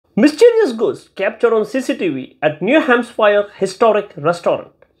Mysterious ghost captured on CCTV at New Hampshire Historic Restaurant.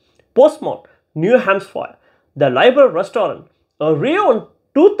 Portsmouth, New Hampshire. The Library Restaurant, a renowned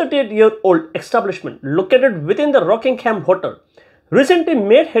 238-year-old establishment located within the Rockingham Hotel, recently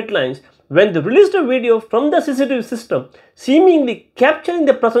made headlines when they released a video from the CCTV system seemingly capturing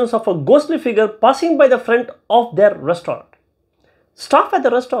the presence of a ghostly figure passing by the front of their restaurant. Staff at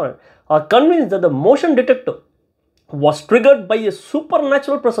the restaurant are convinced that the motion detector was triggered by a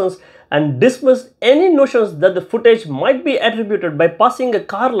supernatural presence and dismissed any notions that the footage might be attributed by passing a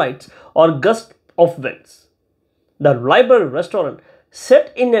car lights or gust of winds. The Library Restaurant,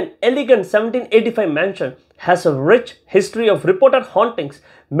 set in an elegant 1785 mansion, has a rich history of reported hauntings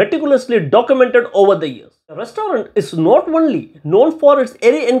meticulously documented over the years. The restaurant is not only known for its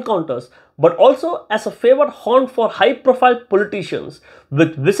eerie encounters but also as a favored haunt for high-profile politicians,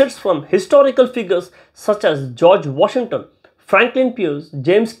 with visits from historical figures such as George Washington, Franklin Pierce,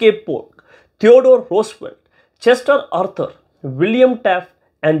 James K. Polk, Theodore Roosevelt, Chester Arthur, William Taft,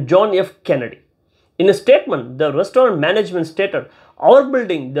 and John F. Kennedy. In a statement, the restaurant management stated, "Our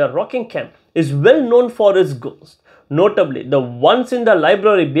building, the Rockingham, is well known for its ghosts, notably the ones in the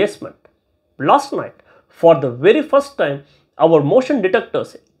library basement. Last night, for the very first time, our motion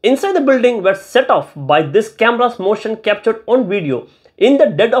detectors inside the building were set off by this camera's motion captured on video in the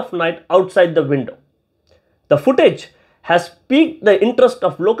dead of night outside the window. The footage has piqued the interest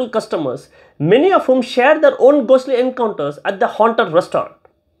of local customers, many of whom share their own ghostly encounters at the haunted restaurant.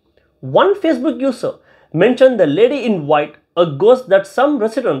 One Facebook user mentioned the lady in white, a ghost that some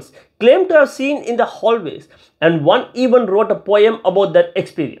residents claim to have seen in the hallways, and one even wrote a poem about that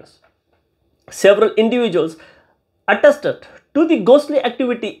experience. Several individuals attested to the ghostly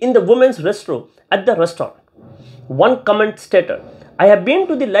activity in the women's restroom at the restaurant. One comment stated, "I have been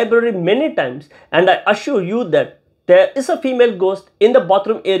to the library many times and I assure you that there is a female ghost in the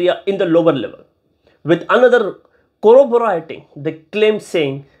bathroom area in the lower level," with another corroborating the claim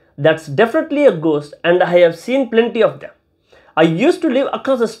saying, "That's definitely a ghost and I have seen plenty of them. I used to live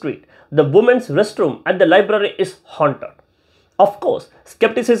across the street. The women's restroom at the library is haunted." Of course,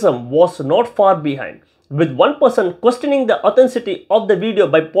 skepticism was not far behind, with one person questioning the authenticity of the video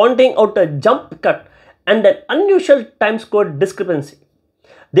by pointing out a jump cut and an unusual timescode discrepancy.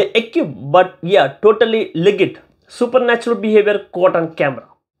 They accused, but totally legit, supernatural behavior caught on camera.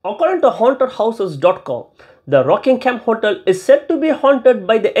 According to hauntedhouses.com, the Rockingham Hotel is said to be haunted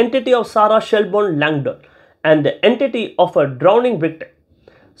by the entity of Sarah Shelburne Langdon and the entity of a drowning victim.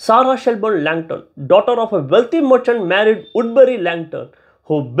 Sarah Shelburne Langdon, daughter of a wealthy merchant, married Woodbury Langdon,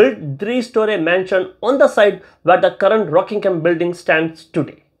 who built a 3-story mansion on the site where the current Rockingham building stands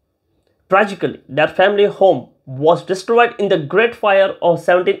today. Tragically, their family home was destroyed in the Great Fire of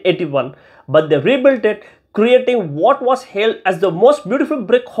 1781, but they rebuilt it, creating what was hailed as the most beautiful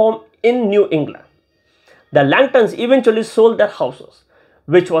brick home in New England. The Langtons eventually sold their houses,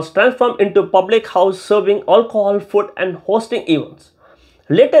 which was transformed into a public house serving alcohol, food, and hosting events.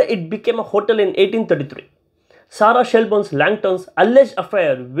 Later, it became a hotel in 1833. Sarah Shelburne Langton's alleged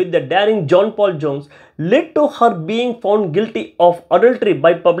affair with the daring John Paul Jones led to her being found guilty of adultery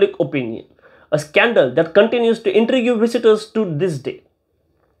by public opinion, a scandal that continues to intrigue visitors to this day.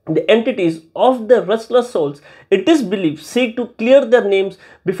 The entities of the restless souls, it is believed, seek to clear their names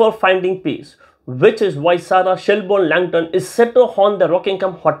before finding peace, which is why Sarah Shelburne Langton is said to haunt the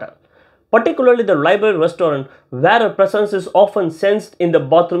Rockingham Hotel, particularly the Library Restaurant, where her presence is often sensed in the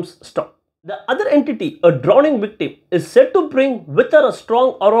bathroom's stall. The other entity, a drowning victim, is said to bring with her a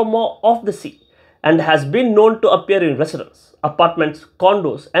strong aroma of the sea and has been known to appear in residences, apartments,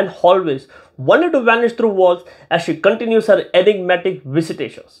 condos, and hallways, only to vanish through walls as she continues her enigmatic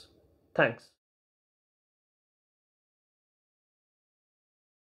visitations. Thanks.